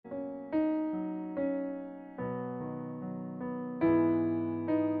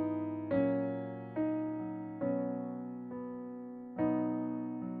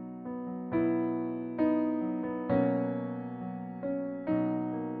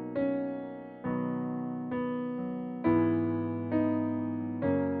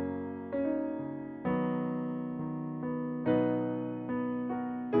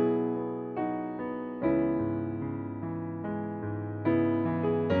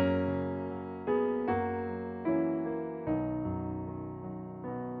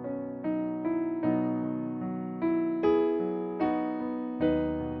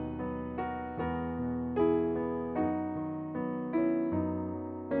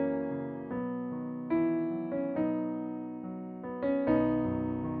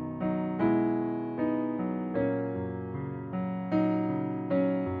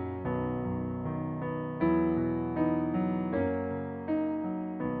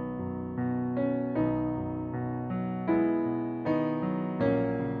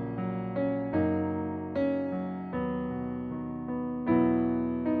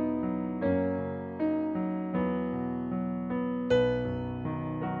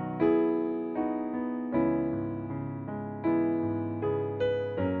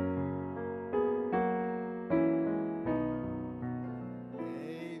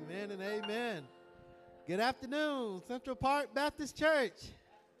Good afternoon, Central Park Baptist Church.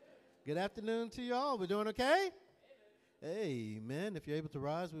 Good afternoon to you all. We're doing okay? Amen. If you're able to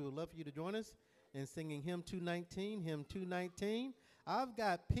rise, we would love for you to join us in singing hymn 219. Hymn 219. I've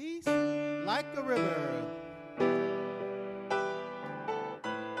got peace like a river.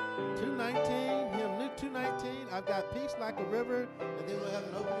 219, hymn 219. I've got peace like a river, and then we'll have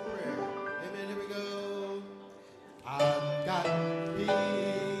an opening prayer. Amen. Here we go. I've got peace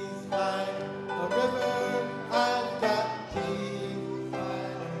like a river. I've got peace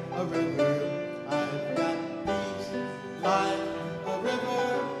like a river. I've got peace like a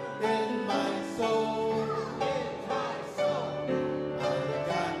river in my soul. In my soul. I've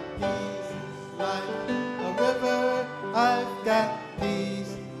got peace like a river. I've got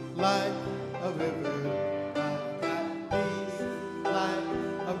peace like a river. I've got peace like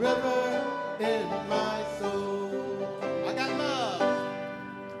a river in my soul. I got love.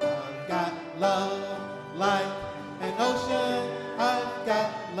 I've got love like an ocean. I've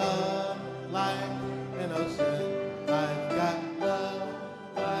got love like an ocean. I've got love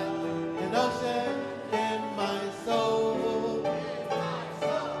like an ocean in my soul. I've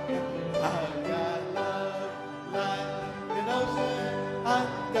got love like an ocean.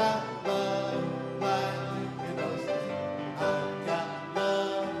 I've got love like an ocean. I've got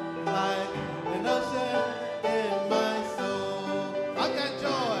love like an ocean in my soul. I've got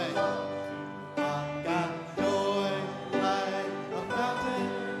joy. I've got joy like a fountain.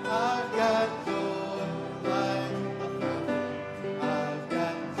 I've got joy like a fountain. I've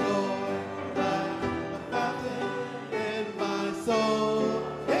got joy like a fountain in my soul.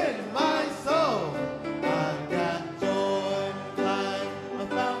 In my soul. I've got joy like a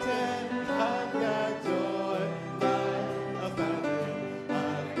fountain. I've got joy like a fountain.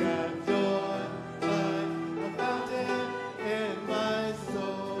 I've got joy like a fountain in my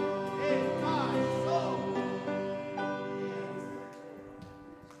soul. In my soul.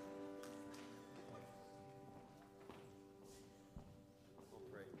 All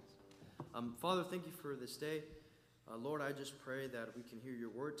praise. Father, thank you for this day. Lord, I just pray that we can hear your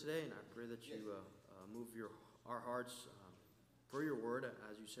word today, and I pray that you move our hearts for your word,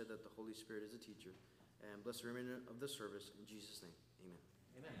 as you said that the Holy Spirit is a teacher. And bless the remainder of the service. In Jesus' name,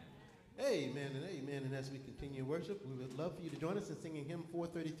 amen. Amen and amen. And as we continue worship, we would love for you to join us in singing hymn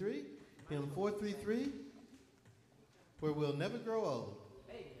 433. Hymn 433, where we'll never grow old.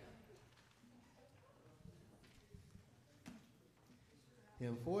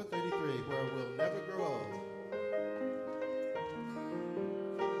 Hymn 433, where we'll never grow old.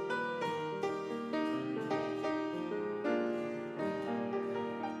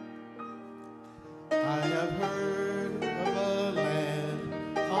 I have heard of a land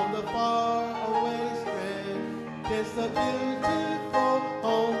on the faraway strand. It's a beautiful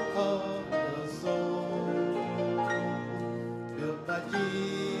home of the soul, built by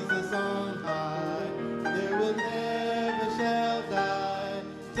Jesus on high. There will never shall die.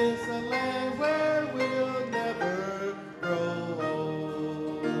 It's a land where we'll never grow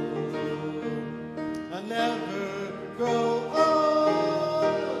old. I'll never grow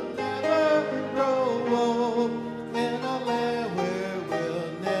old, never grow old, in a land where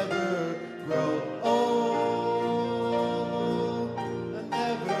we'll never grow old. I'll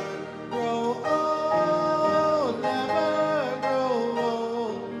never grow old, never grow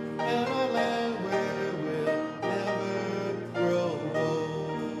old, in a land where we'll never grow old.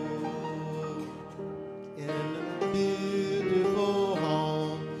 In a beautiful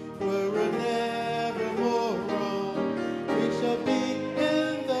home where we'll never more roam, we shall be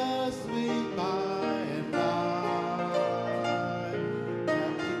in the sweet by and by.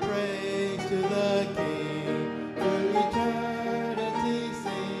 Happy praise to the King, through eternity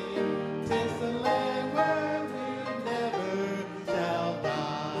sing. 'Tis the land where we never shall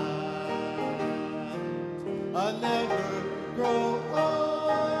die. I'll never grow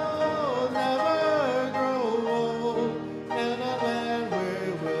old, never grow old, in a land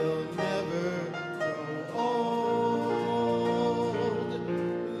where we'll never grow old.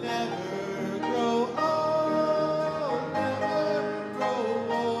 Never grow old, never grow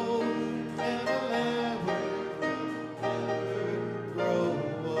old, in a land where we'll never grow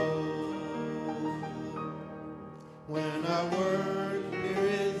old. When our work here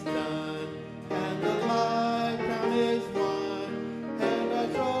is done and the life crown is won,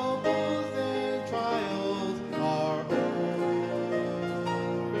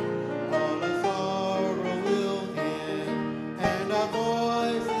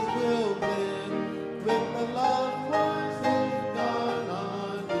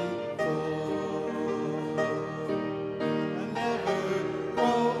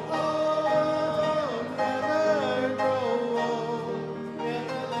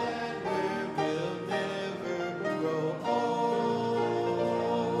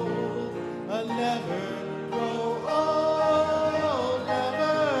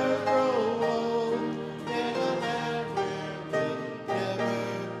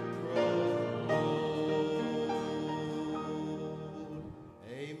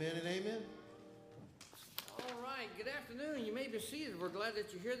 seated. We're glad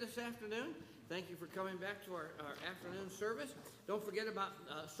that you're here this afternoon. Thank you for coming back to our afternoon service. Don't forget about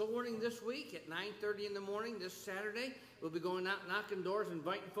soul winning this week at 9:30 in the morning this Saturday. We'll be going out knocking doors,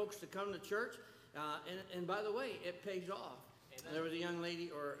 inviting folks to come to church. And by the way, it pays off. Amen. There was a young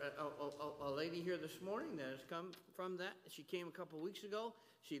lady or a lady here this morning that has come from that. She came a couple weeks ago.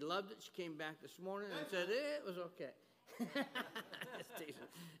 She loved it. She came back this morning and said it was okay.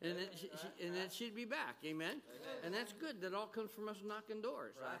 and then she'd be back. Amen. And that's good. That all comes from us knocking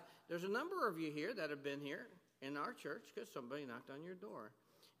doors. Right. There's a number of you here that have been here in our church because somebody knocked on your door,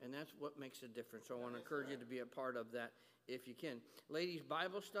 and that's what makes a difference. So I want to encourage you to be a part of that if you can. Ladies'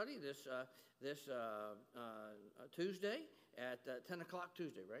 Bible study this Tuesday at 10 o'clock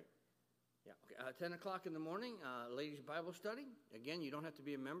Tuesday, right? Yeah, okay. 10 o'clock in the morning, ladies' Bible study. Again, you don't have to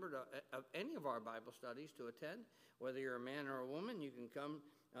be a member of any of our Bible studies to attend. Whether you're a man or a woman, you can come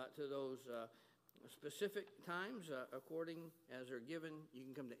to those specific times according as they're given. You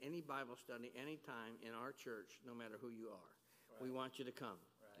can come to any Bible study anytime in our church, no matter who you are. Right. We want you to come.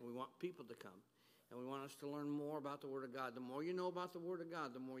 Right. We want people to come. And we want us to learn more about the Word of God. The more you know about the Word of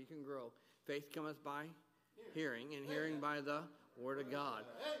God, the more you can grow. Faith cometh by hearing, and hearing by the Word of God.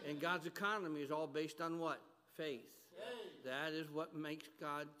 And God's economy is all based on what? Faith. That is what makes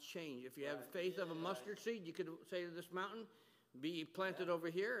God change. If you have faith of a mustard seed, you could say to this mountain, be planted over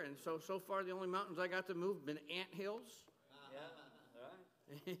here. And so far, the only mountains I got to move have been anthills.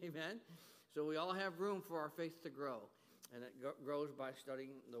 Yeah. Amen. So we all have room for our faith to grow. And it grows by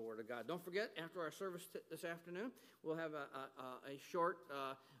studying the Word of God. Don't forget, after our service this afternoon, we'll have a short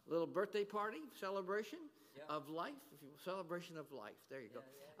little birthday party celebration of life. Celebration of life. There you go.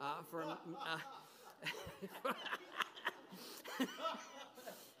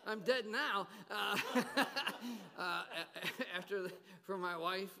 I'm dead now. For my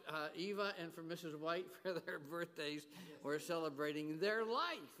wife, Eva, and for Mrs. White for their birthdays, we're celebrating their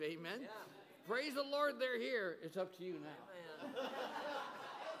life. Amen. Yeah. Praise the Lord, they're here. It's up to you now.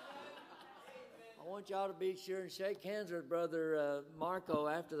 I want y'all to be sure and shake hands with Brother Marco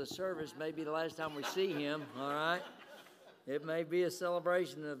after the service. Maybe the last time we see him, all right? It may be a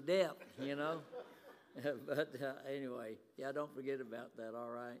celebration of death, you know. But anyway, don't forget about that,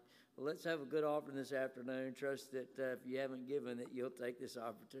 all right? Well, let's have a good offering this afternoon. Trust that if you haven't given it, you'll take this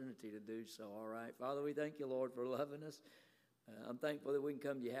opportunity to do so, all right? Father, we thank you, Lord, for loving us. I'm thankful that we can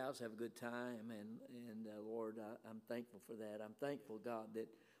come to your house, have a good time, and Lord, I'm thankful for that. I'm thankful, God, that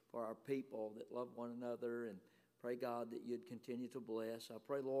for our people that love one another, and pray, God, that you'd continue to bless. I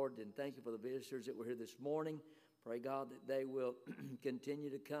pray, Lord, and thank you for the visitors that were here this morning. Pray, God, that they will continue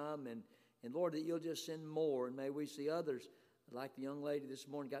to come, and Lord, that you'll just send more, and may we see others, like the young lady this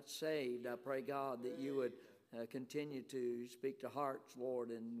morning got saved. I pray, God, that you would continue to speak to hearts, Lord,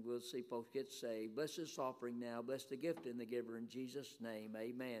 and we'll see folks get saved. Bless this offering now. Bless the gift and the giver in Jesus' name.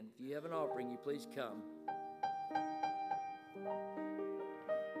 Amen. If you have an offering, you please come.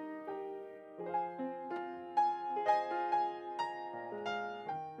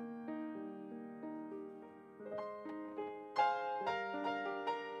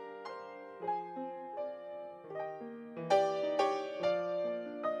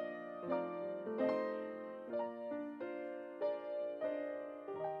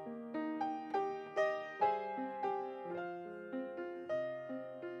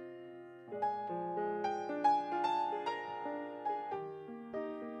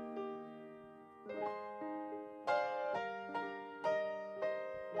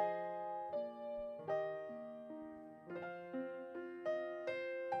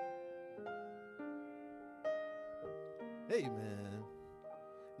 Amen.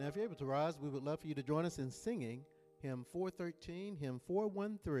 Now, if you're able to rise, we would love for you to join us in singing hymn 413, hymn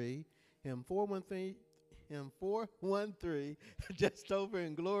 413, hymn 413, hymn 413, Just Over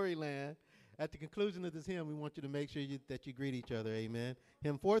in Glory Land. At the conclusion of this hymn, we want you to make sure that you greet each other. Amen.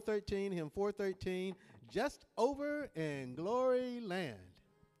 Hymn 413, Just Over in Glory Land.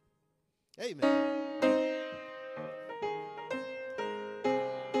 Amen.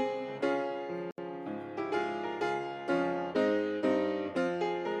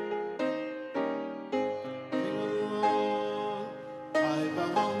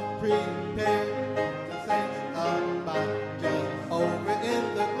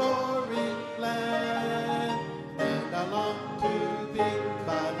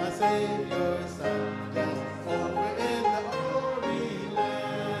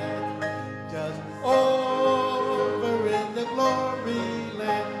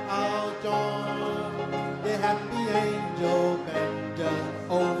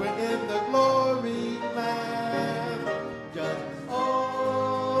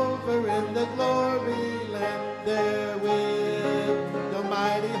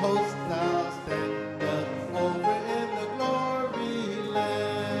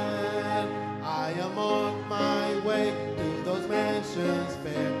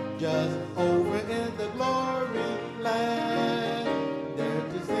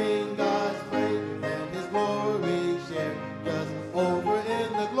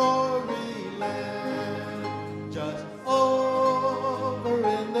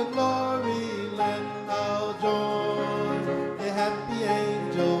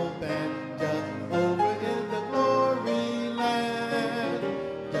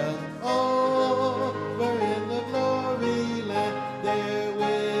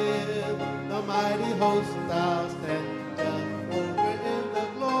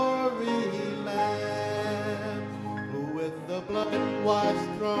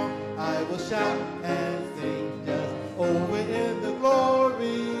 strong. I will shout and sing just over in the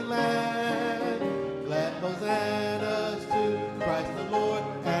glory land. Glad hosannas to Christ the Lord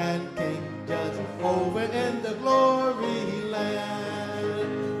and King, just over in the glory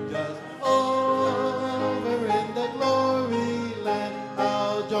land. Just over in the glory land,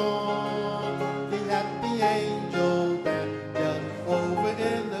 I'll join the happy angel band. Just over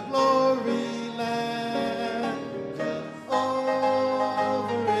in the glory land, just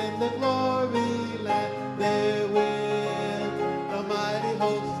over in the glory land, there with the mighty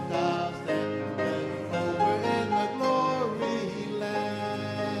host I'll stand. Just over in the glory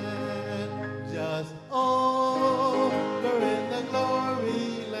land, just over in the glory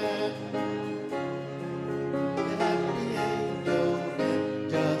land. The happy angel band,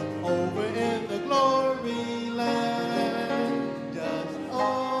 just over in the glory land, just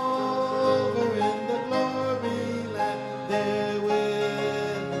over in the glory land, there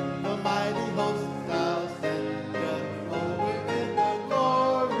with the mighty host I'll stand, just over in the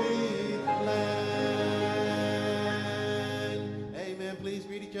glory land. Amen. Please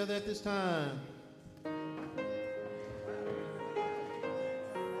greet each other at this time.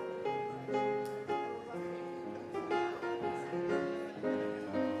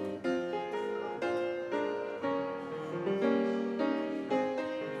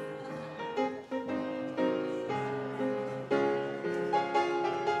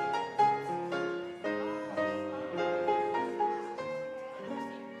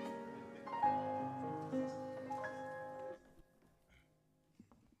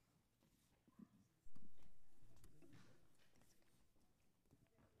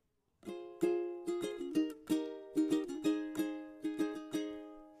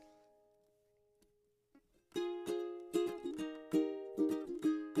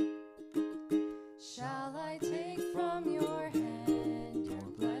 Shall I take from your hand your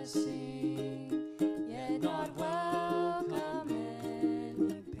blessing, yet not welcome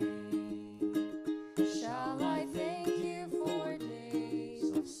any pain? Shall I thank you for days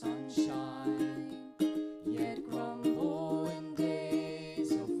of sunshine, yet grumble in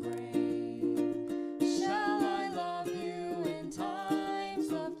days of rain? Shall I love you in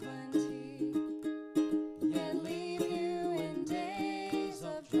times of plenty, yet leave you in days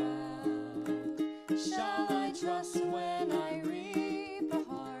of drought? Shall I trust when I reap the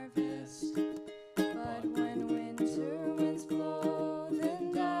harvest, but when winter winds blow,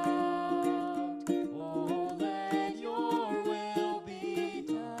 then doubt? Oh, let your will be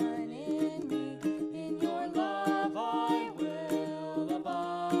done in me. In your love I will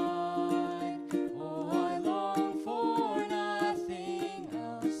abide. Oh, I long for nothing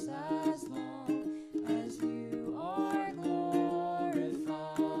else as long as you are glorified.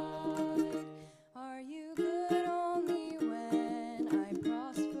 Are you good only when I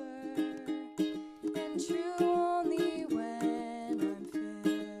prosper, and true only when I'm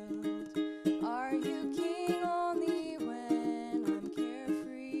filled? Are you king only when I'm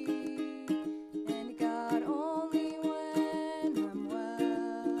carefree, and God only when I'm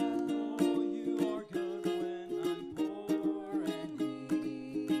well? Oh, you are good when I'm poor and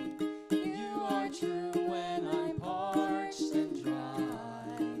needy. You are true when I'm parched and dry.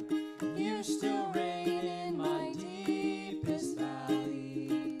 You still reign in my deepest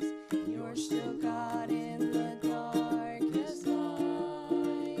valleys. You're still God in the darkest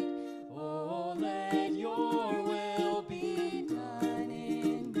light. Oh, let your will be done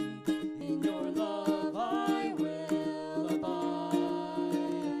in me. In your love I will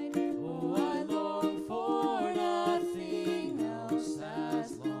abide. Oh, I long for nothing else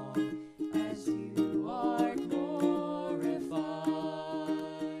as long as you are glorified.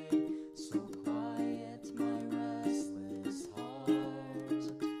 So quiet my restless heart.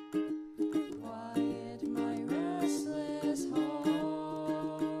 Quiet my restless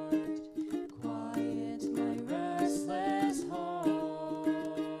heart. Quiet my restless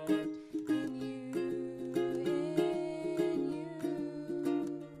heart. In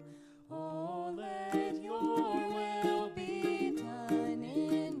you. Oh, let your will be done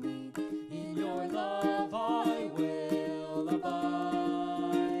in me. In your love I will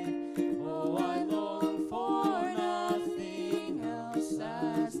abide. Oh, I long for nothing else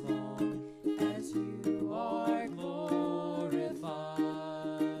as long as you are glorified.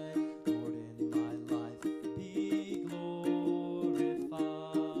 Lord, in my life be glorified.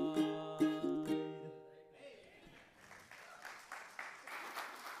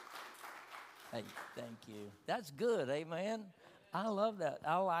 Hey, thank you. That's good, amen. I love that.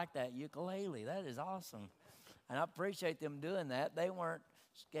 I like that ukulele. That is awesome. And I appreciate them doing that. They weren't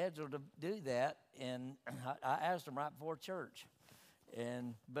scheduled to do that, and I asked them right before church.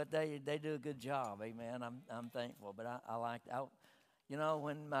 But they do a good job, amen. I'm thankful, but I like you know,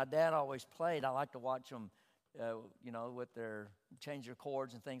 when my dad always played, I like to watch them, you know, with their change their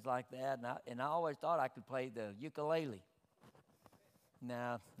chords and things like that. And I always thought I could play the ukulele.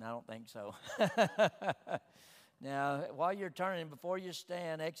 No, I don't think so. Now, while you're turning, before you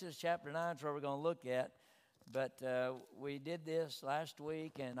stand, Exodus chapter 9 is where we're going to look at. But we did this last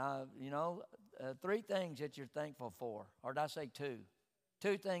week, and you know, 3 things that you're thankful for, or did I say 2?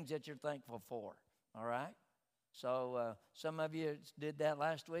 2 things that you're thankful for. All right. So some of you did that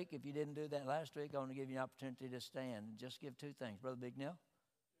last week. If you didn't do that last week, I want to give you an opportunity to stand and just give 2 things, Brother Big Neil.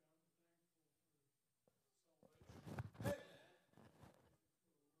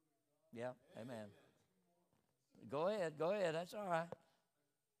 Yeah, amen. Go ahead. That's all right.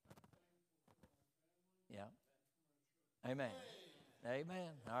 Yeah. Amen.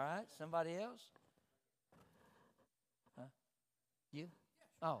 Amen. All right. Somebody else? Huh? You?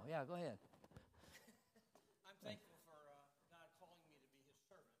 Oh, yeah, go ahead. I'm thankful for God calling me to be His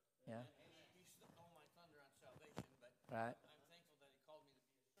servant. Yeah. And He stole my thunder on salvation, but Right. I'm thankful that He called me to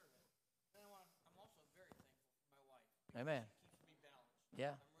be His servant. And I'm also very thankful for my wife. Amen. She keeps me balanced.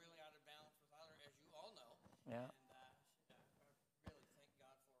 Yeah. I'm really out of balance without her, as you all know. Yeah. And I really thank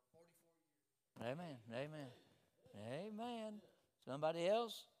God for 44 years. Amen. Amen. Amen. Somebody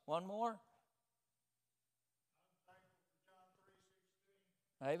else? One more?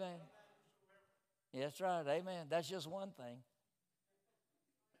 Amen. That's right. Amen. That's just one thing.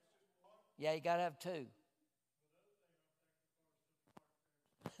 Yeah, you got to have 2.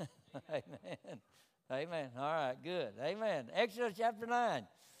 Amen. Amen. All right, good. Amen. Exodus chapter 9.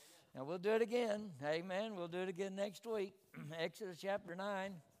 Now we'll do it again. Amen. We'll do it again next week. Exodus chapter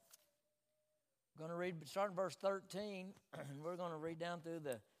 9. We're going to read, starting verse 13, and we're going to read down through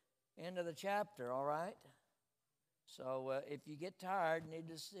the end of the chapter, all right? So if you get tired and need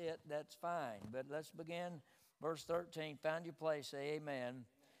to sit, that's fine. But let's begin verse 13. Find your place, say amen.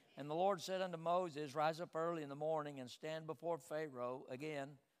 And the Lord said unto Moses, rise up early in the morning and stand before Pharaoh. Again,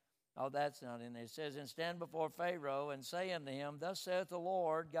 oh, that's not in there. It says, and stand before Pharaoh and say unto him, thus saith the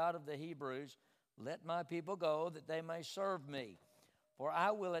Lord, God of the Hebrews, let my people go, that they may serve me. For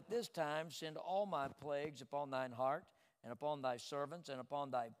I will at this time send all my plagues upon thine heart, and upon thy servants, and upon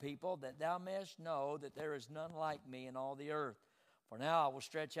thy people, that thou mayest know that there is none like me in all the earth. For now I will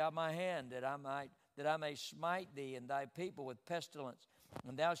stretch out my hand, that I may smite thee and thy people with pestilence,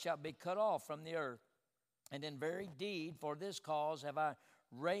 and thou shalt be cut off from the earth. And in very deed, for this cause have I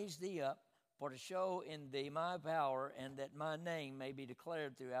raised thee up, for to show in thee my power, and that my name may be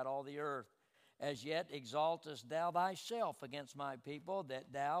declared throughout all the earth. As yet exaltest thou thyself against my people,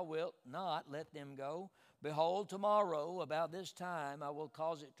 that thou wilt not let them go. Behold, tomorrow about this time I will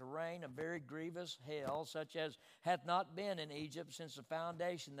cause it to rain a very grievous hail, such as hath not been in Egypt since the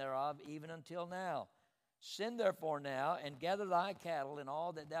foundation thereof, even until now. Send therefore now, and gather thy cattle and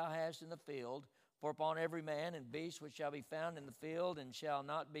all that thou hast in the field, for upon every man and beast which shall be found in the field, and shall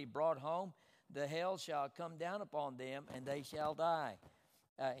not be brought home, the hail shall come down upon them, and they shall die.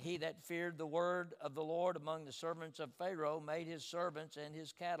 He that feared the word of the Lord among the servants of Pharaoh made his servants and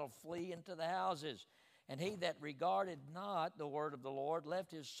his cattle flee into the houses. And he that regarded not the word of the Lord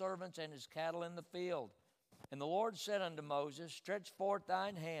left his servants and his cattle in the field. And the Lord said unto Moses, stretch forth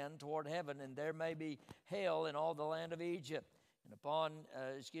thine hand toward heaven, and there may be hail in all the land of Egypt, and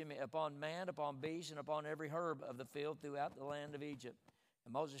upon man, upon beast, and upon every herb of the field throughout the land of Egypt.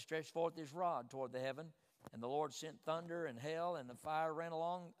 And Moses stretched forth his rod toward the heaven, and the Lord sent thunder and hail, and the fire ran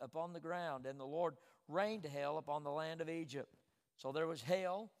along upon the ground, and the Lord rained hail upon the land of Egypt. So there was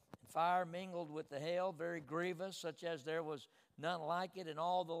hail, and fire mingled with the hail, very grievous, such as there was none like it in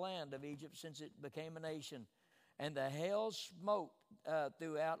all the land of Egypt since it became a nation. And the hail smote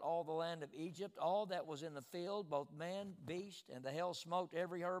throughout all the land of Egypt, all that was in the field, both man, beast, and the hail smote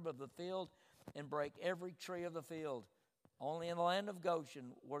every herb of the field, and brake every tree of the field. Only in the land of Goshen,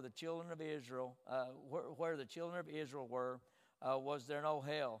 where the children of Israel, where the children of Israel were, was there no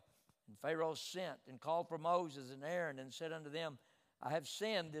hail. And Pharaoh sent and called for Moses and Aaron and said unto them, I have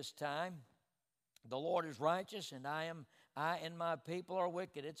sinned this time. The Lord is righteous, and I and my people are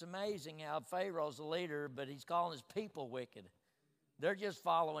wicked. It's amazing how Pharaoh's the leader, but he's calling his people wicked. They're just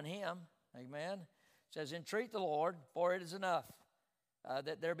following him. Amen. It says, entreat the Lord, for it is enough.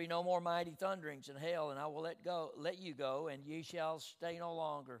 That there be no more mighty thunderings and hail, and I will let you go, and ye shall stay no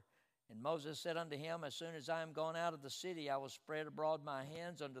longer. And Moses said unto him, as soon as I am gone out of the city, I will spread abroad my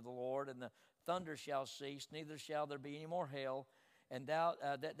hands unto the Lord, and the thunder shall cease, neither shall there be any more hail, and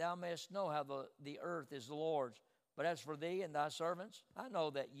that thou mayest know how the earth is the Lord's. But as for thee and thy servants, I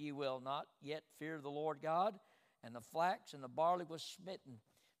know that ye will not yet fear the Lord God, And the flax and the barley was smitten,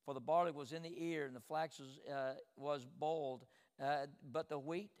 for the barley was in the ear, and the flax was boiled. But the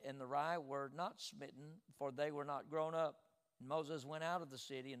wheat and the rye were not smitten, for they were not grown up. And Moses went out of the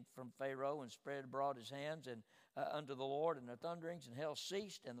city and from Pharaoh, and spread abroad his hands and unto the Lord, and the thunderings and hail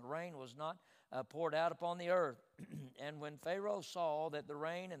ceased, and the rain was not poured out upon the earth. And when Pharaoh saw that the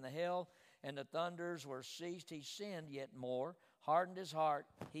rain and the hail and the thunders were ceased, he sinned yet more, hardened his heart,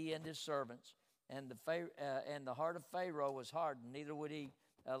 he and his servants. And the heart of Pharaoh was hardened, neither would he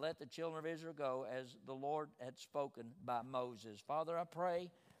let the children of Israel go, as the Lord had spoken by Moses. Father, I pray,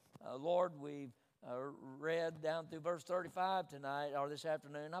 Lord, we've read down through verse 35 tonight, or this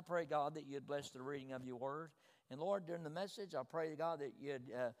afternoon. I pray, God, that you'd bless the reading of your word. And Lord, during the message, I pray, God, that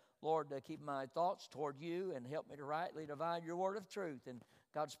you'd, Lord, keep my thoughts toward you and help me to rightly divide your word of truth. And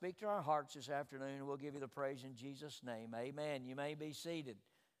God, speak to our hearts this afternoon, and we'll give you the praise in Jesus' name. Amen. You may be seated.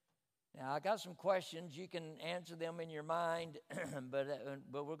 Now, I got some questions. You can answer them in your mind, but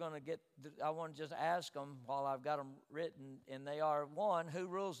we're going to I want to just ask them while I've got them written, and they are, one, who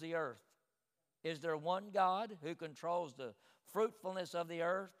rules the earth? Is there one God who controls the fruitfulness of the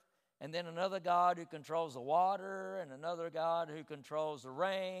earth, and then another God who controls the water, and another God who controls the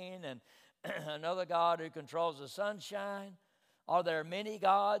rain, and another God who controls the sunshine? Are there many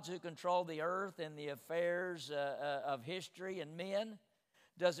gods who control the earth and the affairs of history and men?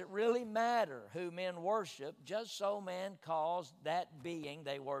 Does it really matter who men worship, just so man calls that being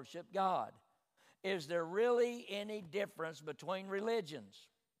they worship God? Is there really any difference between religions?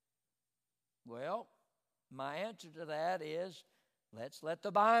 Well, my answer to that is, let's let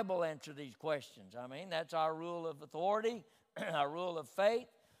the Bible answer these questions. I mean, that's our rule of authority, our rule of faith.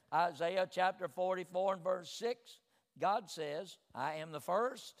 Isaiah chapter 44 and verse 6, God says, I am the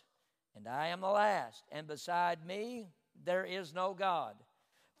first and I am the last, and beside me there is no God.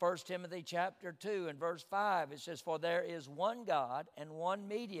 1 Timothy chapter 2 and verse 5, it says, for there is one God and one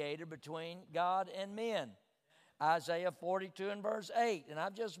mediator between God and men. Isaiah 42 and verse 8, and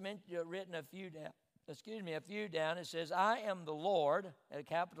I've just written a few down. It says, I am the Lord,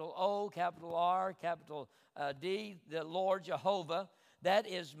 capital O, capital R, capital D, the Lord Jehovah. That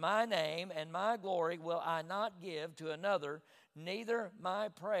is my name, and my glory will I not give to another, neither my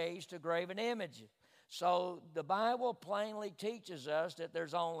praise to graven images. So the Bible plainly teaches us that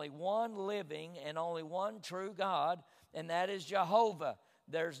there's only one living and only one true God, and that is Jehovah.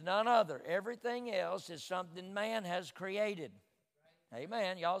 There's none other. Everything else is something man has created.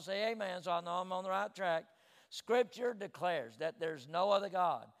 Amen. Y'all say amen, so I know I'm on the right track. Scripture declares that there's no other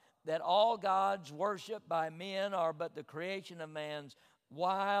God, that all gods worshiped by men are but the creation of man's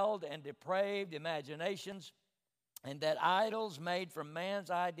wild and depraved imaginations, and that idols made from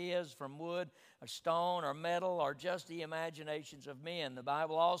man's ideas, from wood or stone or metal, are just the imaginations of men. The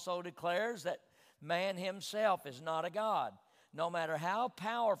Bible also declares that man himself is not a God. No matter how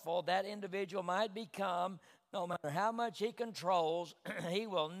powerful that individual might become, no matter how much he controls, he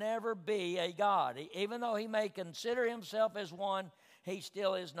will never be a God. Even though he may consider himself as one, he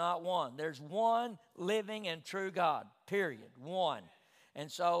still is not one. There's one living and true God, period, one.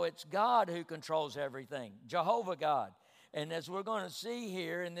 And so it's God who controls everything, Jehovah God. And as we're going to see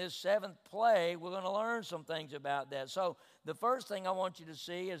here in this seventh plague, we're going to learn some things about that. So the first thing I want you to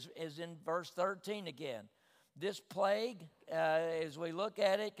see is in verse 13 again. This plague, as we look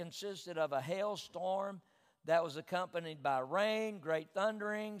at it, consisted of a hailstorm that was accompanied by rain, great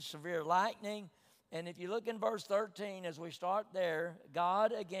thunderings, severe lightning. And if you look in verse 13, as we start there,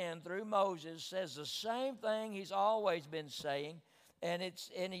 God again, through Moses, says the same thing he's always been saying. And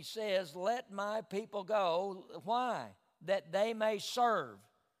he says, let my people go. Why? That they may serve.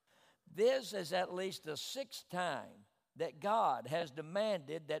 This is at least the sixth time that God has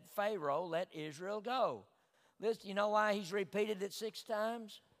demanded that Pharaoh let Israel go. Listen, you know why he's repeated it 6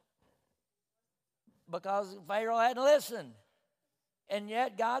 times? Because Pharaoh hadn't listened. And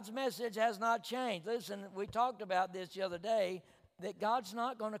yet God's message has not changed. Listen, we talked about this the other day, that God's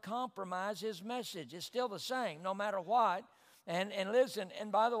not going to compromise his message. It's still the same, no matter what. And listen,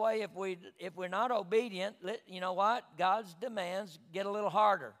 and by the way, if we're not obedient, you know what? God's demands get a little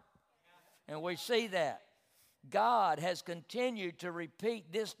harder. And we see that. God has continued to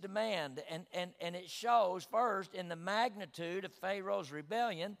repeat this demand, and it shows first in the magnitude of Pharaoh's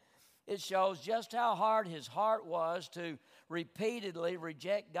rebellion. It shows just how hard his heart was to repeatedly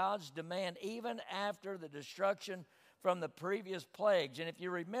reject God's demand, even after the destruction from the previous plagues. And if you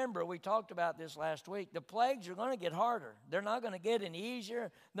remember, we talked about this last week, the plagues are going to get harder. They're not going to get any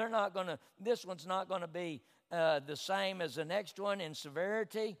easier. This one's not going to be the same as the next one in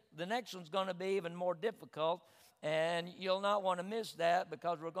severity. The next one's going to be even more difficult, and you'll not want to miss that,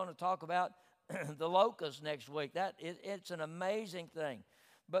 because we're going to talk about the locusts next week. It's an amazing thing.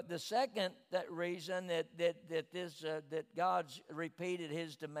 But the second reason that God's repeated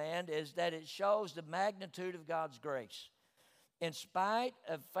his demand is that it shows the magnitude of God's grace. In spite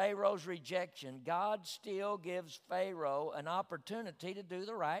of Pharaoh's rejection, God still gives Pharaoh an opportunity to do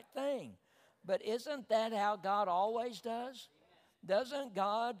the right thing. But isn't that how God always does? Doesn't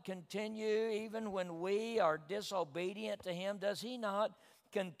God continue even when we are disobedient to him? Does he not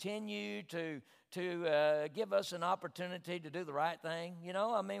continue to give us an opportunity to do the right thing? You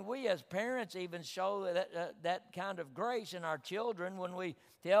know, I mean, we as parents even show that kind of grace in our children when we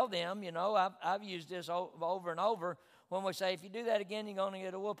tell them, you know, I've used this over and over, when we say, if you do that again, you're going to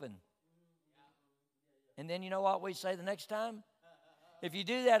get a whooping. And then you know what we say the next time? If you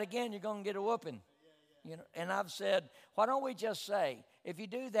do that again, you're going to get a whooping. You know, and I've said, why don't we just say, if you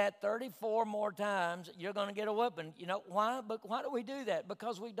do that 34 more times, you're going to get a whooping. You know, why? But why do we do that?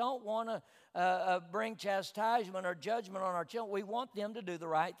 Because we don't want to bring chastisement or judgment on our children. We want them to do the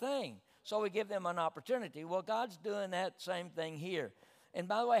right thing. So we give them an opportunity. Well, God's doing that same thing here. And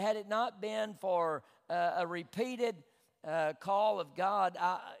by the way, had it not been for a repeated call of God,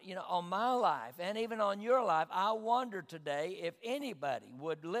 on my life and even on your life, I wonder today if anybody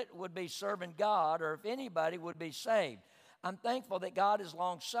would be serving God or if anybody would be saved. I'm thankful that God is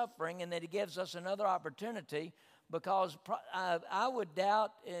long-suffering and that he gives us another opportunity, because I would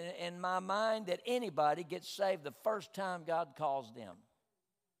doubt in my mind that anybody gets saved the first time God calls them.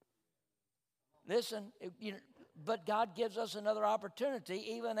 Listen, but God gives us another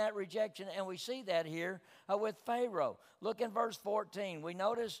opportunity, even at rejection, and we see that here with Pharaoh. Look in verse 14. We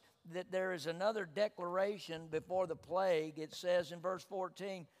notice that there is another declaration before the plague. It says in verse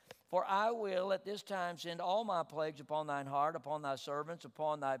 14, for I will at this time send all my plagues upon thine heart, upon thy servants,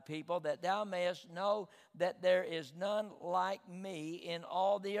 upon thy people, that thou mayest know that there is none like me in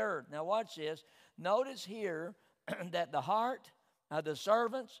all the earth. Now watch this. Notice here that the heart, the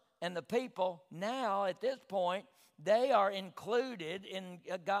servants, and the people, now at this point, they are included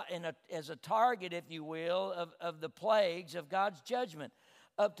as a target, if you will, of the plagues of God's judgment.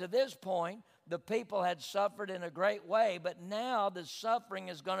 Up to this point, the people had suffered in a great way, but now the suffering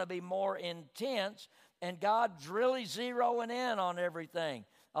is going to be more intense, and God's really zeroing in on everything.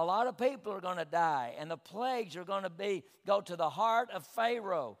 A lot of people are going to die, and the plagues are going to go to the heart of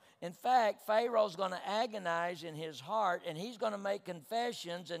Pharaoh. In fact, Pharaoh's going to agonize in his heart, and he's going to make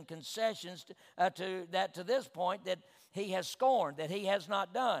confessions and concessions to this point that he has scorned, that he has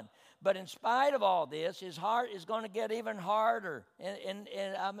not done. But in spite of all this, his heart is going to get even harder, and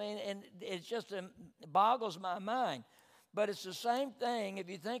it just boggles my mind. But it's the same thing if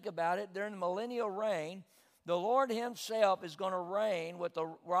you think about it. During the millennial reign, the Lord himself is going to reign with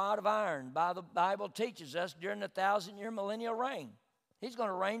a rod of iron. The Bible teaches us during the 1,000-year millennial reign. He's going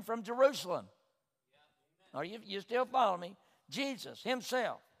to reign from Jerusalem. Are you still following me? Jesus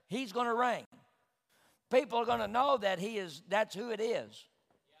himself, he's going to reign. People are going to know that that's who it is.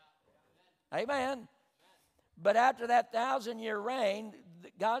 Amen. But after that 1,000-year reign,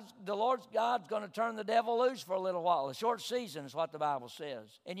 God's going to turn the devil loose for a little while. A short season is what the Bible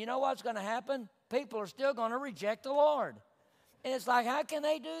says. And you know what's going to happen? People are still going to reject the Lord. And it's like, how can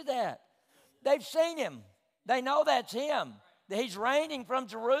they do that? They've seen him. They know that's him. He's reigning from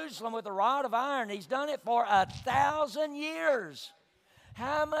Jerusalem with a rod of iron. He's done it for 1,000 years.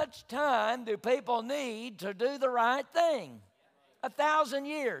 How much time do people need to do the right thing? 1,000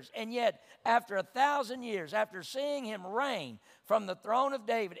 years. And yet, after 1,000 years, after seeing him reign from the throne of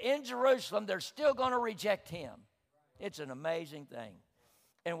David in Jerusalem, they're still going to reject him. It's an amazing thing.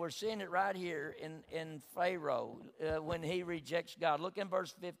 And we're seeing it right here in Pharaoh when he rejects God. Look in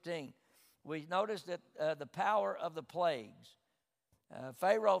verse 15. We notice that the power of the plagues.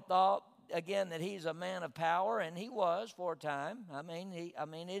 Pharaoh thought, again, that he's a man of power, and he was for a time. It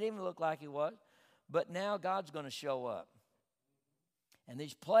didn't even look like he was. But now God's going to show up. And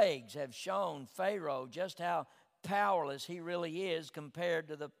these plagues have shown Pharaoh just how powerless he really is compared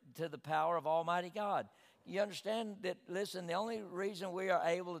to the power of Almighty God. You understand that, listen, the only reason we are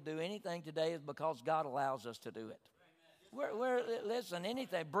able to do anything today is because God allows us to do it. Listen,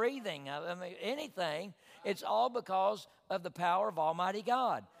 anything, breathing, anything, it's all because of the power of Almighty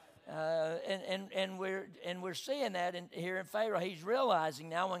God. And we're seeing that here in Pharaoh. He's realizing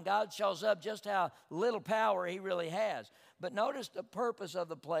now when God shows up just how little power he really has. But notice the purpose of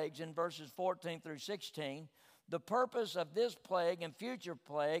the plagues in verses 14 through 16. The purpose of this plague and future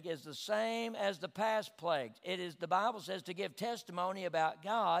plague is the same as the past plagues. It is, the Bible says, to give testimony about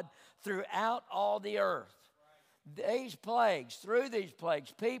God throughout all the earth. these plagues, through these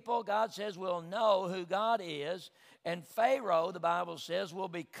plagues, people, God says, will know who God is, and Pharaoh, the Bible says, will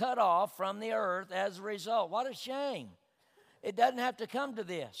be cut off from the earth as a result. What a shame. It doesn't have to come to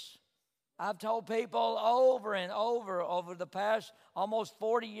this. I've told people over and over the past almost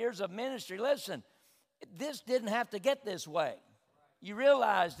 40 years of ministry, listen, this didn't have to get this way. You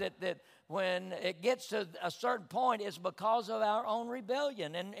realize that when it gets to a certain point, it's because of our own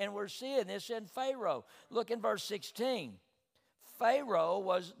rebellion. And we're seeing this in Pharaoh. Look in verse 16. Pharaoh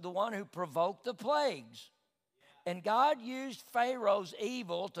was the one who provoked the plagues. And God used Pharaoh's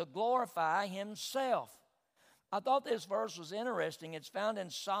evil to glorify himself. I thought this verse was interesting. It's found in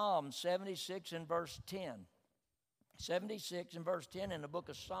Psalm 76 and verse 10. 76 and verse 10 in the book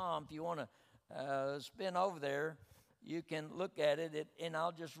of Psalm. If you want to spin over there, you can look at it, and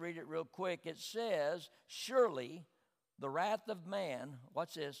I'll just read it real quick. It says, surely the wrath of man,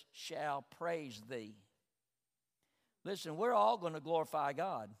 what's this, shall praise thee. Listen, we're all going to glorify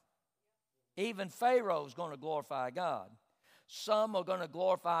God. Even Pharaoh's going to glorify God. Some are going to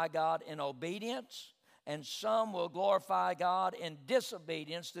glorify God in obedience, and some will glorify God in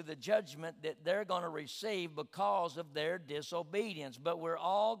disobedience through the judgment that they're going to receive because of their disobedience. But we're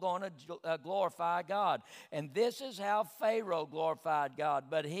all going to glorify God. And this is how Pharaoh glorified God.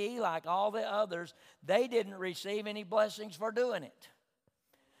 But he, like all the others, they didn't receive any blessings for doing it.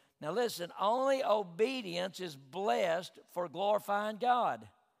 Now listen, only obedience is blessed for glorifying God.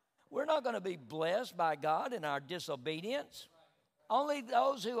 We're not going to be blessed by God in our disobedience. Only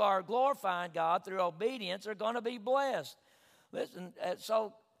those who are glorifying God through obedience are going to be blessed. Listen,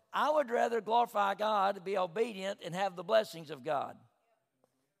 so I would rather glorify God, be obedient, and have the blessings of God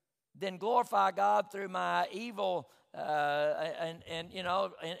than glorify God through my evil and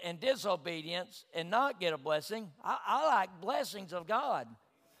disobedience and not get a blessing. I like blessings of God.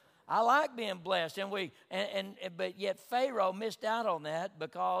 I like being blessed, but yet Pharaoh missed out on that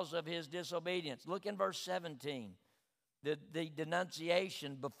because of his disobedience. Look in verse 17. The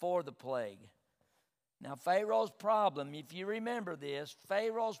denunciation before the plague. Now, Pharaoh's problem, if you remember this,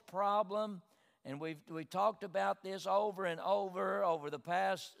 Pharaoh's problem, and we talked about this over and over the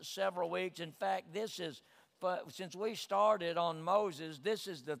past several weeks. In fact, since we started on Moses, this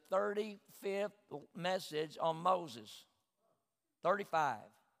is the 35th message on Moses. 35.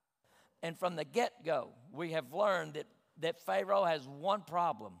 And from the get-go, we have learned that Pharaoh has one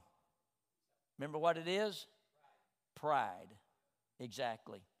problem. Remember what it is? Pride.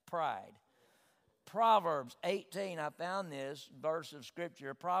 Exactly. Pride. Proverbs 18, I found this verse of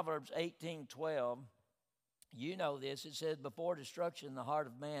Scripture, Proverbs 18:12. You know this. It says, before destruction, the heart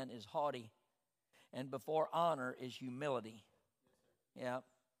of man is haughty, and before honor is humility. Yeah.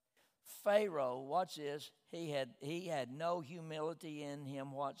 Pharaoh, watch this, he had no humility in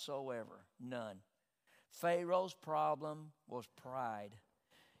him whatsoever. None. Pharaoh's problem was pride.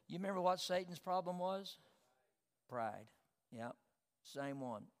 You remember what Satan's problem was? Pride. Yeah, same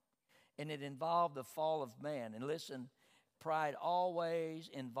one. And it involved the fall of man. And listen, pride always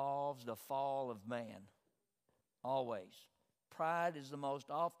involves the fall of man. Always. Pride is the most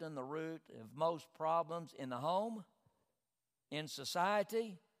often the root of most problems in the home, in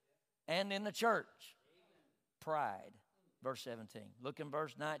society, and in the church. Pride. Verse 17. Look in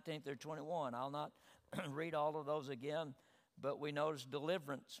verse 19 through 21. I'll not read all of those again, but we notice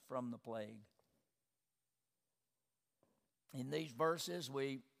deliverance from the plague. In these verses,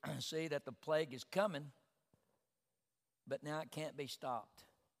 we see that the plague is coming, but now it can't be stopped.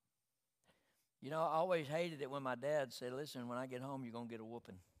 You know, I always hated it when my dad said, listen, when I get home, you're going to get a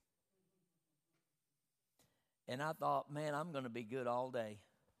whooping. And I thought, man, I'm going to be good all day.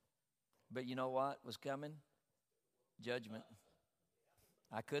 But you know what was coming? Judgment.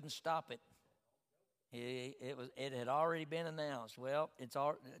 I couldn't stop it. It had already been announced. Well,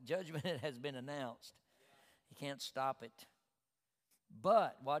 judgment has been announced. You can't stop it.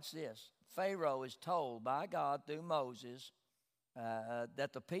 But, watch this, Pharaoh is told by God through Moses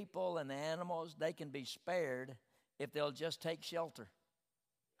that the people and the animals, they can be spared if they'll just take shelter.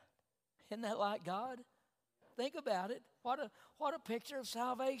 Isn't that like God? Think about it. What a picture of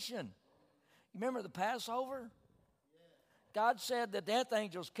salvation. You remember the Passover? God said the death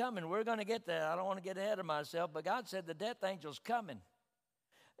angel's coming. We're going to get there. I don't want to get ahead of myself, but God said the death angel's coming.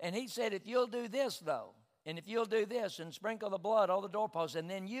 And he said, if you'll do this, though, and if you'll do this and sprinkle the blood on the doorpost, and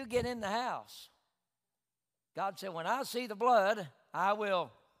then you get in the house. God said, when I see the blood, I'll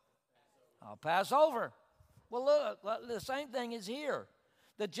pass over. Well, look, the same thing is here.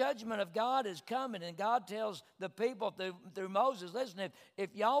 The judgment of God is coming, and God tells the people through Moses, listen,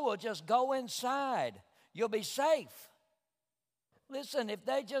 if y'all will just go inside, you'll be safe. Listen, if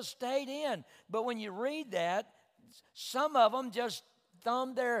they just stayed in. But when you read that, some of them just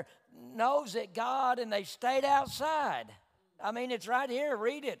thumbed their nose at God and they stayed outside. I mean, it's right here.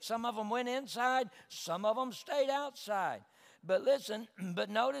 Read it. Some of them went inside. Some of them stayed outside. But listen, but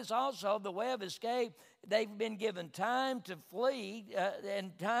notice also the way of escape. They've been given time to flee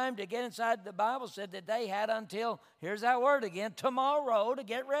and time to get inside. The Bible said that they had until, here's that word again, tomorrow to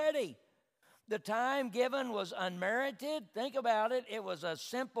get ready. The time given was unmerited. Think about it. It was a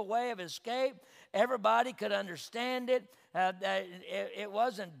simple way of escape. Everybody could understand it. It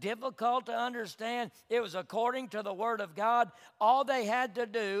wasn't difficult to understand. It was according to the Word of God. All they had to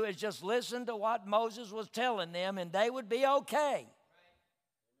do is just listen to what Moses was telling them, and they would be okay.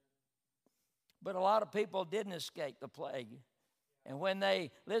 But a lot of people didn't escape the plague. And when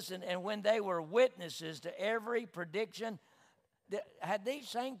they, listen, and when they were witnesses to every prediction, had these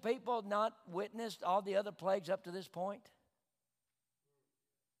same people not witnessed all the other plagues up to this point?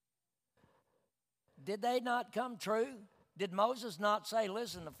 Did they not come true? Did Moses not say,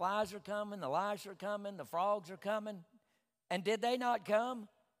 listen, the flies are coming, the lice are coming, the frogs are coming? And did they not come?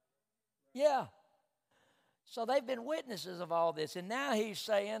 Yeah. So they've been witnesses of all this. And now he's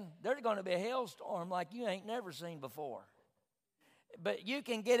saying there's going to be a hailstorm like you ain't never seen before. But you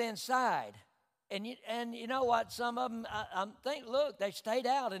can get inside. And you know what? Some of them, look, they stayed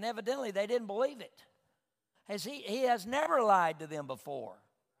out, and evidently they didn't believe it. He has never lied to them before.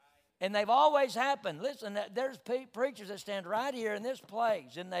 And they've always happened. Listen, there's preachers that stand right here in this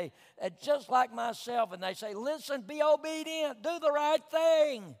place, and they, just like myself, and they say, listen, be obedient, do the right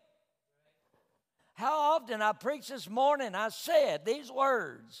thing. How often I preached this morning, I said these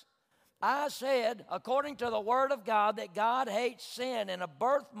words. I said, according to the Word of God, that God hates sin, and a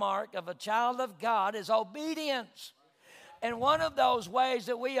birthmark of a child of God is obedience. And one of those ways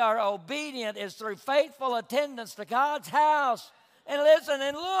that we are obedient is through faithful attendance to God's house. And listen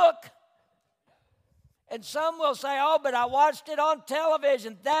and look. And some will say, oh, but I watched it on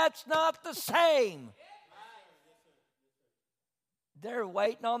television. That's not the same. They're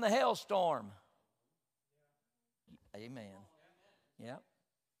waiting on the hailstorm. Amen. Yep.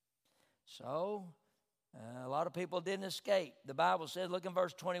 So, a lot of people didn't escape. The Bible says, look in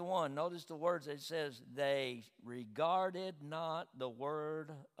verse 21. Notice the words. It says, they regarded not the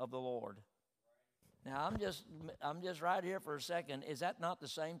word of the Lord. Now, I'm just right here for a second. Is that not the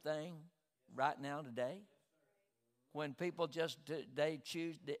same thing right now today? When people they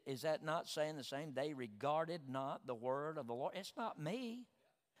choose, is that not saying the same? They regarded not the word of the Lord. It's not me.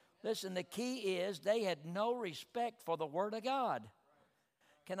 Listen, the key is they had no respect for the word of God.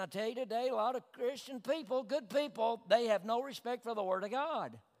 Can I tell you today, a lot of Christian people, good people, they have no respect for the word of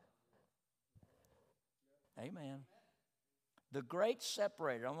God. Amen. The great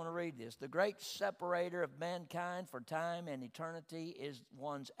separator, I'm going to read this. The great separator of mankind for time and eternity is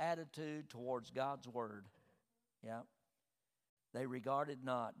one's attitude towards God's word. Yeah. They regarded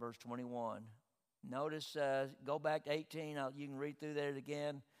not, verse 21. Notice, go back to 18. You can read through that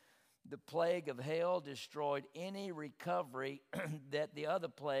again. The plague of hail destroyed any recovery that the other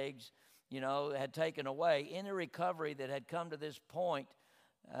plagues, had taken away. Any recovery that had come to this point,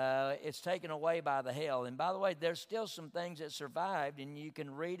 it's taken away by the hail. And by the way, there's still some things that survived, and you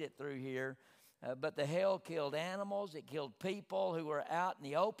can read it through here. But the hail killed animals. It killed people who were out in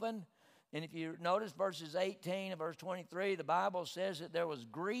the open. And if you notice verses 18 and verse 23, the Bible says that there was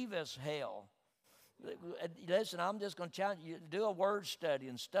grievous hail. Listen, I'm just going to challenge you to do a word study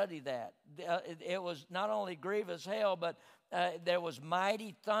and study that. It was not only grievous hail, but there was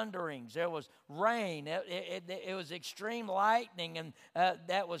mighty thunderings. There was rain. It was extreme lightning, and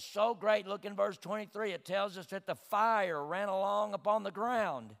that was so great. Look in verse 23. It tells us that the fire ran along upon the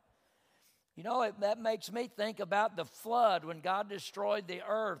ground. That makes me think about the flood when God destroyed the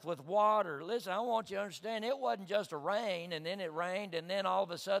earth with water. Listen, I want you to understand, it wasn't just a rain, and then it rained, and then all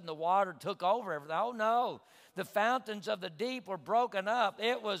of a sudden the water took over everything. Oh, no. The fountains of the deep were broken up.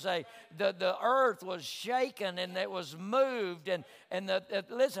 It was the earth was shaken, and it was moved. And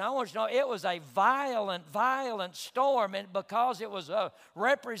listen, I want you to know, it was a violent storm, and because it was a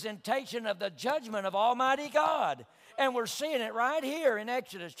representation of the judgment of Almighty God. And we're seeing it right here in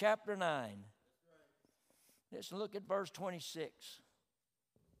Exodus chapter 9. Let's look at verse 26.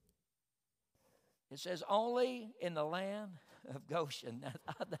 It says, only in the land of Goshen.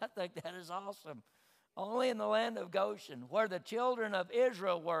 I think that is awesome. Only in the land of Goshen, where the children of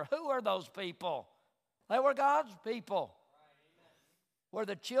Israel were. Who are those people? They were God's people. Where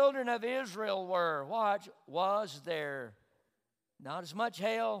the children of Israel were, watch, was there not as much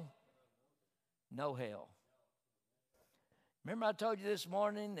hail? No hail. Remember I told you this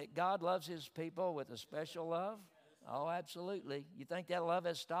morning that God loves his people with a special love? Oh, absolutely. You think that love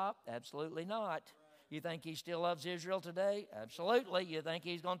has stopped? Absolutely not. You think he still loves Israel today? Absolutely. You think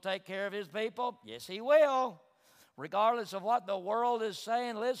he's going to take care of his people? Yes, he will. Regardless of what the world is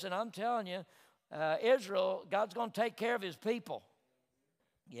saying, listen, I'm telling you, Israel, God's going to take care of his people.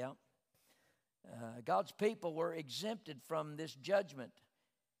 Yeah. God's people were exempted from this judgment.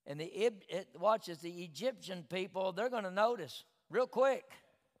 And watch this, the Egyptian people, they're going to notice real quick.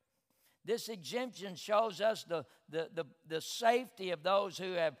 This exemption shows us the safety of those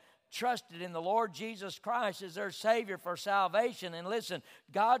who have trusted in the Lord Jesus Christ as their Savior for salvation. And listen,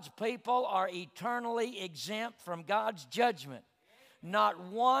 God's people are eternally exempt from God's judgment. Not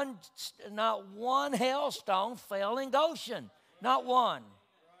one hailstone fell in Goshen. Not one.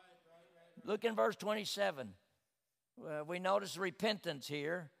 Look in verse 27. We notice repentance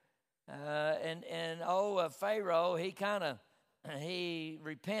here. Pharaoh, he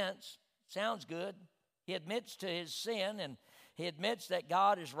repents. Sounds good. He admits to his sin, and he admits that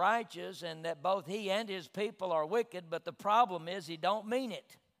God is righteous and that both he and his people are wicked, but the problem is he don't mean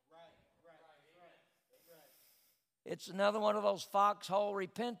it. It's another one of those foxhole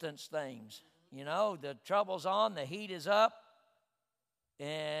repentance things. You know, the trouble's on, the heat is up,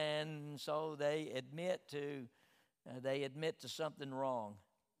 and so they admit to something wrong.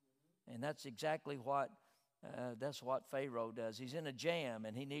 And that's exactly what Pharaoh does. He's in a jam,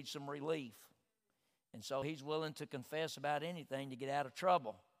 and he needs some relief. And so he's willing to confess about anything to get out of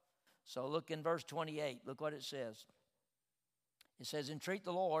trouble. So look in verse 28. Look what it says. It says, "Entreat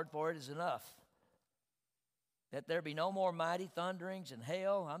the Lord, for it is enough, that there be no more mighty thunderings and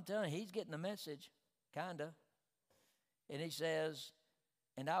hail." I'm telling you, he's getting the message, kind of. And he says,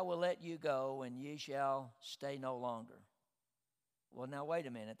 "And I will let you go, and ye shall stay no longer." Well, now wait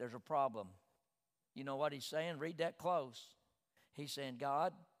a minute. There's a problem. You know what he's saying? Read that close. He's saying,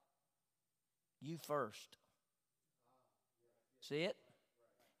 God, you first. See it?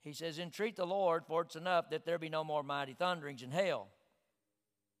 He says, "Entreat the Lord, for it's enough that there be no more mighty thunderings and hail."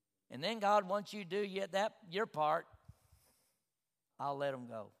 And then God wants you to do your part. I'll let them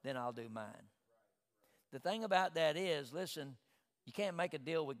go. Then I'll do mine. The thing about that is, listen, you can't make a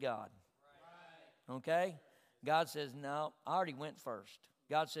deal with God. Okay? God says, no, I already went first.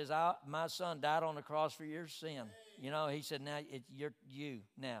 God says, my son died on the cross for your sin. You know, he said, now you're you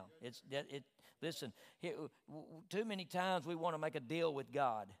now. Listen, too many times we want to make a deal with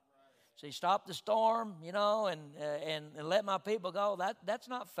God. See, stop the storm, you know, and let my people go. That's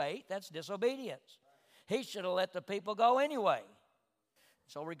not faith. That's disobedience. He should have let the people go anyway.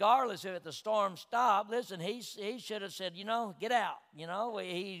 So regardless if the storm stopped, listen, he should have said, you know, get out. You know,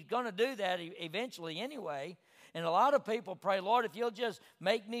 he's going to do that eventually anyway. And a lot of people pray, Lord, if you'll just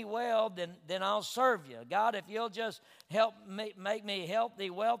make me well, then I'll serve you. God, if you'll just make me healthy,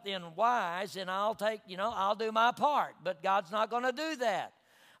 wealthy, and wise, then I'll do my part. But God's not going to do that.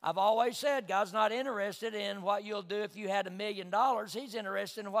 I've always said God's not interested in what you'll do if you had $1 million. He's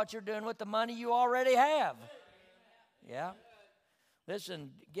interested in what you're doing with the money you already have. Yeah. Listen,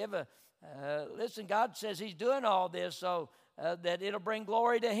 God says he's doing all this so that it'll bring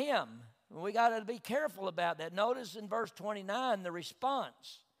glory to him. We got to be careful about that. Notice in verse 29 the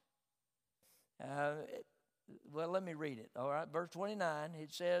response. Let me read it. All right, verse 29,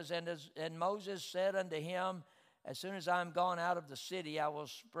 it says, And Moses said unto him, As soon as I am gone out of the city, I will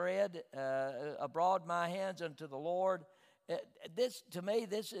spread abroad my hands unto the Lord. This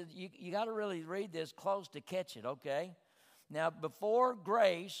is you got to really read this close to catch it, okay? Now, before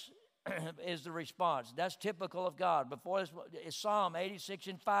grace is the response. That's typical of God. Before this, Psalm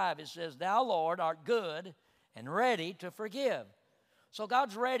 86:5, it says, Thou, Lord, art good and ready to forgive. So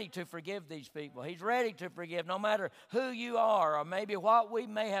God's ready to forgive these people. He's ready to forgive no matter who you are or maybe what we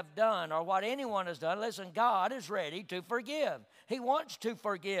may have done or what anyone has done. Listen, God is ready to forgive. He wants to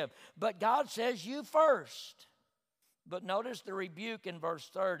forgive. But God says you first. But notice the rebuke in verse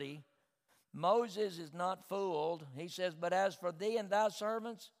 30. Moses is not fooled. He says, But as for thee and thy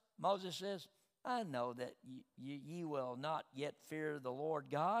servants, Moses says, I know that ye will not yet fear the Lord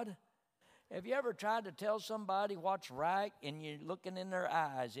God. Have you ever tried to tell somebody what's right and you're looking in their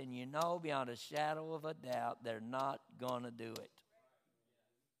eyes and you know beyond a shadow of a doubt they're not going to do it?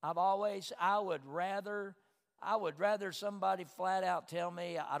 I would rather somebody flat out tell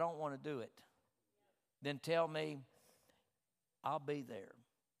me I don't want to do it than tell me I'll be there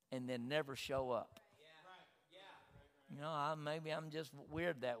and then never show up. You know, maybe I'm just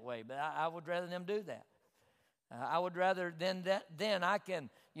weird that way, but I would rather them do that. I would rather then I can,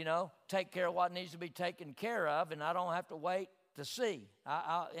 take care of what needs to be taken care of, and I don't have to wait to see.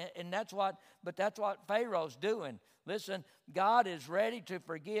 That's what Pharaoh's doing. Listen, God is ready to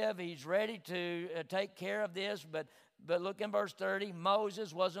forgive. He's ready to take care of this, but But look in verse 30.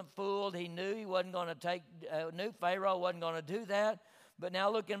 Moses wasn't fooled. He knew he wasn't going to knew Pharaoh wasn't going to do that. But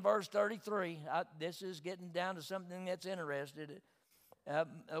now look in verse 33. This is getting down to something that's interesting.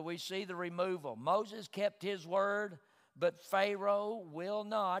 We see the removal. Moses kept his word, but Pharaoh will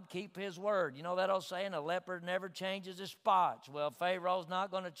not keep his word. You know that old saying, a leopard never changes his spots. Well, Pharaoh's not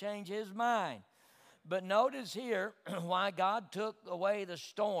going to change his mind. But notice here why God took away the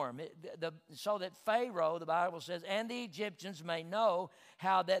storm. So that Pharaoh, the Bible says, and the Egyptians may know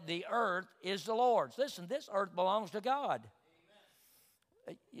how that the earth is the Lord's. Listen, this earth belongs to God.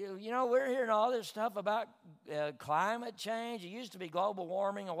 You know, we're hearing all this stuff about climate change. It used to be global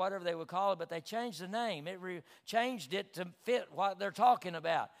warming or whatever they would call it, but they changed the name. Changed it to fit what they're talking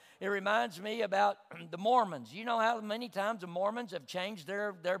about. It reminds me about the Mormons. You know how many times the Mormons have changed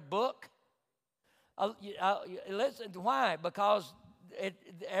their book? Listen, why? Because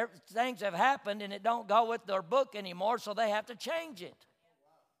things have happened and it don't go with their book anymore, so they have to change it.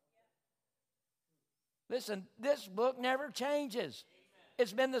 Listen, this book never changes.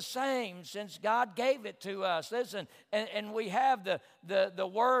 It's been the same since God gave it to us. Listen, and we have the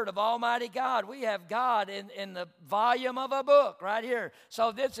Word of Almighty God. We have God in the volume of a book right here.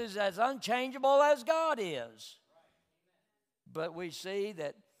 So this is as unchangeable as God is. But we see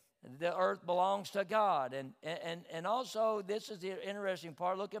that the earth belongs to God. And also, this is the interesting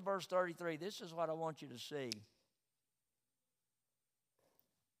part. Look at verse 33. This is what I want you to see.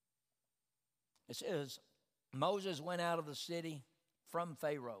 It says, Moses went out of the city from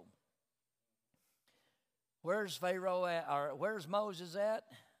Pharaoh. Where's Pharaoh at? Or where's Moses at?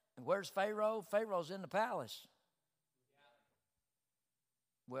 And where's Pharaoh? Pharaoh's in the palace.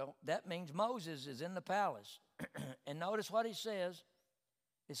 Well, that means Moses is in the palace. And notice what he says.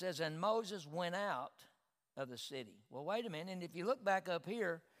 It says, and Moses went out of the city. Well, wait a minute. And if you look back up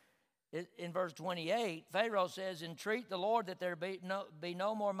here, in verse 28, Pharaoh says, entreat the Lord that there be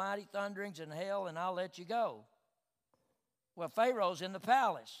no more mighty thunderings in hell, and I'll let you go. Well, Pharaoh's in the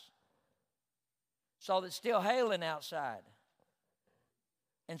palace. So it's still hailing outside.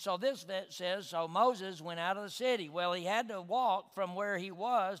 And so this says, so Moses went out of the city. Well, he had to walk from where he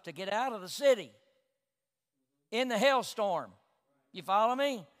was to get out of the city in the hailstorm. You follow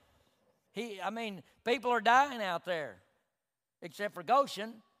me? People are dying out there, except for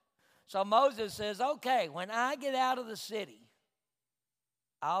Goshen. So Moses says, okay, when I get out of the city,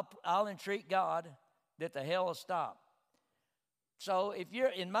 I'll entreat God that the hail will stop. So if you're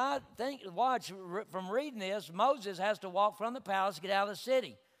in my watch from reading this, Moses has to walk from the palace to get out of the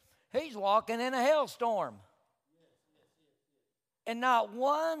city. He's walking in a hailstorm. And not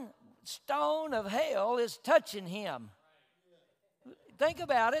one stone of hail is touching him. Think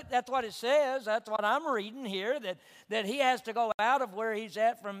about it. That's what it says. That's what I'm reading here, that he has to go out of where he's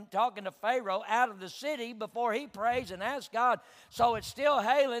at from talking to Pharaoh, out of the city before he prays and asks God. So it's still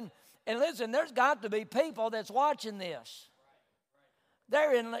hailing. And listen, there's got to be people that's watching this.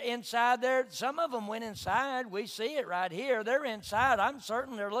 They're inside there. Some of them went inside. We see it right here. They're inside. I'm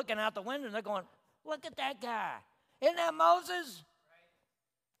certain they're looking out the window and they're going, look at that guy. Isn't that Moses?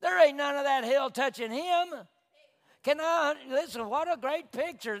 There ain't none of that hail touching him. Listen, what a great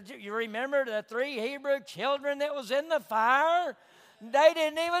picture. You remember the 3 Hebrew children that was in the fire? They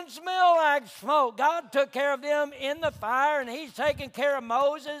didn't even smell like smoke. God took care of them in the fire, and he's taking care of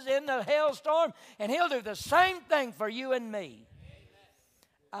Moses in the hailstorm, and he'll do the same thing for you and me.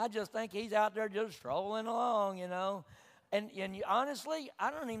 I just think he's out there just strolling along, you know. And honestly,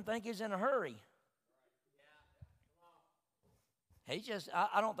 I don't even think he's in a hurry.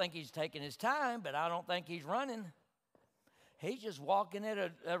 I don't think he's taking his time, but I don't think he's running. He's just walking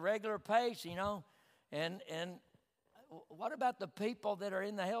at a regular pace, you know. And what about the people that are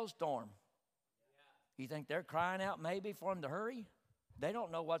in the hailstorm? You think they're crying out maybe for him to hurry? They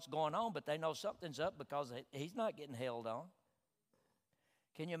don't know what's going on, but they know something's up because he's not getting hailed on.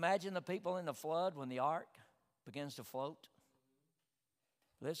 Can you imagine the people in the flood when the ark begins to float?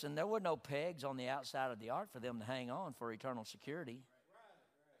 Listen, there were no pegs on the outside of the ark for them to hang on for eternal security.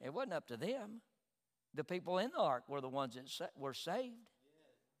 It wasn't up to them. The people in the ark were the ones that were saved.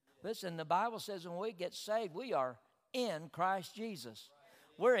 Listen, the Bible says when we get saved, we are in Christ Jesus.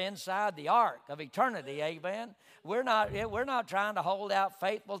 We're inside the ark of eternity, amen? We're not trying to hold out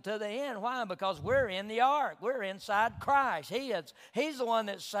faithful to the end. Why? Because we're in the ark. We're inside Christ. He's the one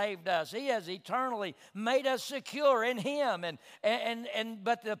that saved us. He has eternally made us secure in him.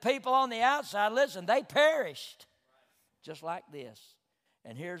 But the people on the outside, listen, they perished. Just like this.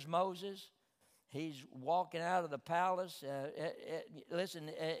 And here's Moses. He's walking out of the palace.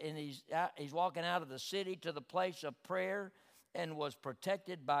 And he's walking out of the city to the place of prayer. and was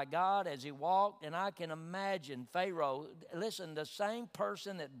protected by God as he walked. And I can imagine Pharaoh, listen, the same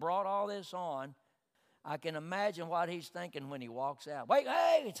person that brought all this on, I can imagine what he's thinking when he walks out. Wait,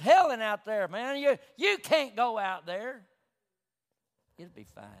 hey, it's Helen out there, man. You can't go out there. It'll be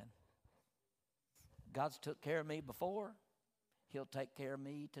fine. God's took care of me before. He'll take care of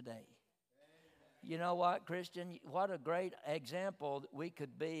me today. You know what, Christian? What a great example we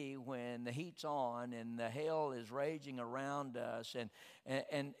could be when the heat's on and the hell is raging around us.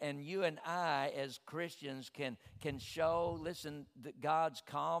 And you and I as Christians can show, listen, God's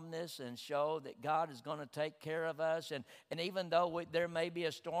calmness and show that God is going to take care of us. And even though there may be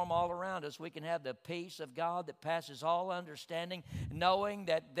a storm all around us, we can have the peace of God that passes all understanding, knowing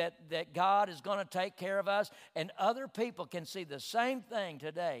that God is going to take care of us. And other people can see the same thing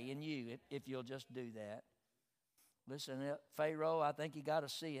today in you if you'll just do that. Listen, Pharaoh, I think you got to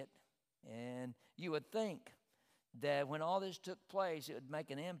see it. And you would think that when all this took place, it would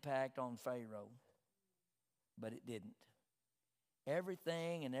make an impact on Pharaoh. But it didn't.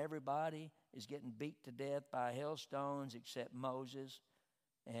 Everything and everybody is getting beat to death by hailstones except Moses.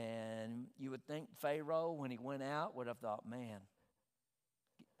 And you would think Pharaoh, when he went out, would have thought, man,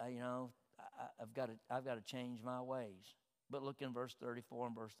 I've got to change my ways. But look in verse 34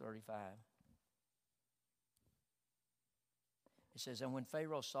 and verse 35. It says, and when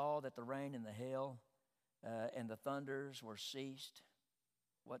Pharaoh saw that the rain and the hail and the thunders were ceased,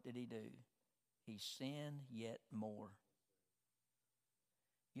 what did he do? He sinned yet more.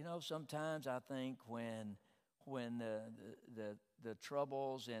 You know, sometimes I think when the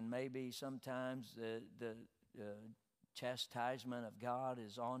troubles and maybe sometimes the chastisement of God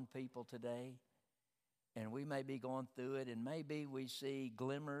is on people today, and we may be going through it, and maybe we see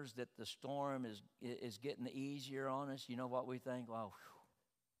glimmers that the storm is getting easier on us. You know what we think? Well,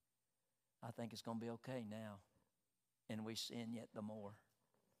 I think it's going to be okay now. And we sin yet the more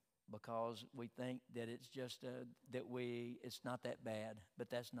because we think that it's just it's not that bad, but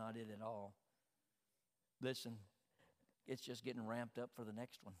that's not it at all. Listen, it's just getting ramped up for the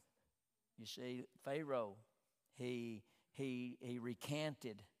next one. You see, Pharaoh, he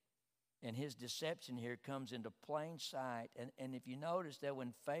recanted. And his deception here comes into plain sight. And if you notice that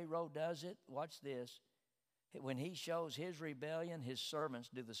when Pharaoh does it, watch this. When he shows his rebellion, his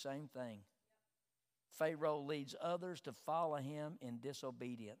servants do the same thing. Pharaoh leads others to follow him in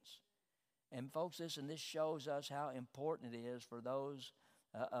disobedience. And folks, listen, this shows us how important it is for those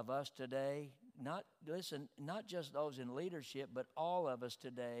of us today, not just those in leadership, but all of us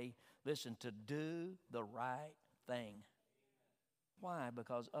today, listen, to do the right thing. Why?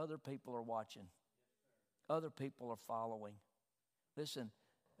 Because other people are watching. Other people are following. Listen,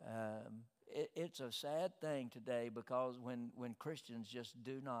 it's a sad thing today because when Christians just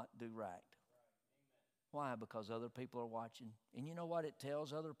do not do right. Why? Because other people are watching. And you know what it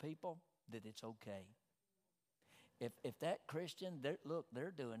tells other people? That it's okay. If that Christian, they're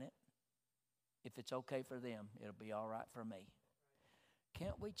doing it. If it's okay for them, it'll be all right for me.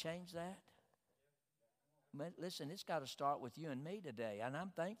 Can't we change that? Listen, it's got to start with you and me today. And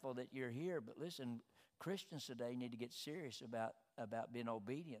I'm thankful that you're here. But listen, Christians today need to get serious about being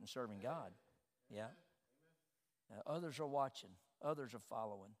obedient and serving God. Yeah? Others are watching. Others are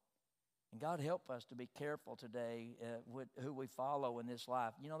following. And God help us to be careful today with who we follow in this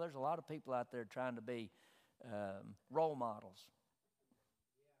life. You know, there's a lot of people out there trying to be role models.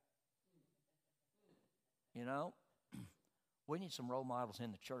 You know, we need some role models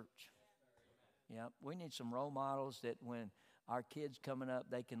in the church. Yeah, we need some role models that when our kids coming up,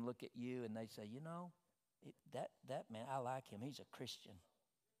 they can look at you and they say, you know, that man, I like him. He's a Christian.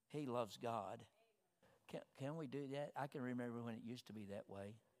 He loves God. Can we do that? I can remember when it used to be that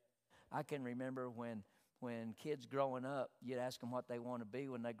way. I can remember when kids growing up, you'd ask them what they want to be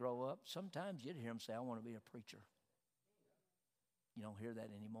when they grow up. Sometimes you'd hear them say, I want to be a preacher. You don't hear that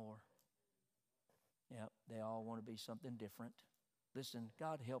anymore. Yeah, they all want to be something different. Listen,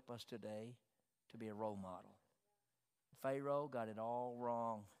 God help us today to be a role model. Pharaoh got it all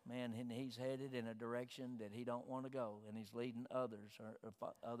wrong. Man, he's headed in a direction that he don't want to go, and he's leading others.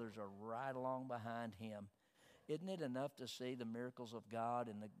 Others are right along behind him. Isn't it enough to see the miracles of God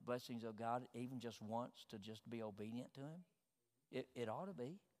and the blessings of God even just once to just be obedient to him? It ought to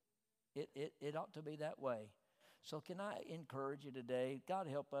be. It ought to be that way. So can I encourage you today, God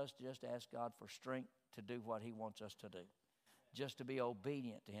help us to just ask God for strength to do what he wants us to do. Just to be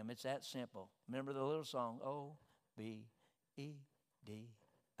obedient to him. It's that simple. Remember the little song, O-B-E-D-I-E-N-C-E.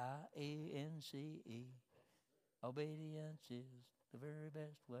 Obedience is the very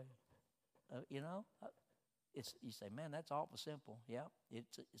best way. You say, man, that's awful simple. Yeah,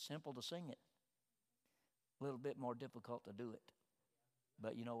 it's simple to sing it. a little bit more difficult to do it.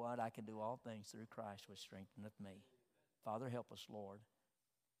 But you know what? I can do all things through Christ which strengtheneth me. Father, help us, Lord.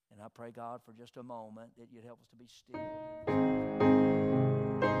 And I pray, God, for just a moment that you'd help us to be still.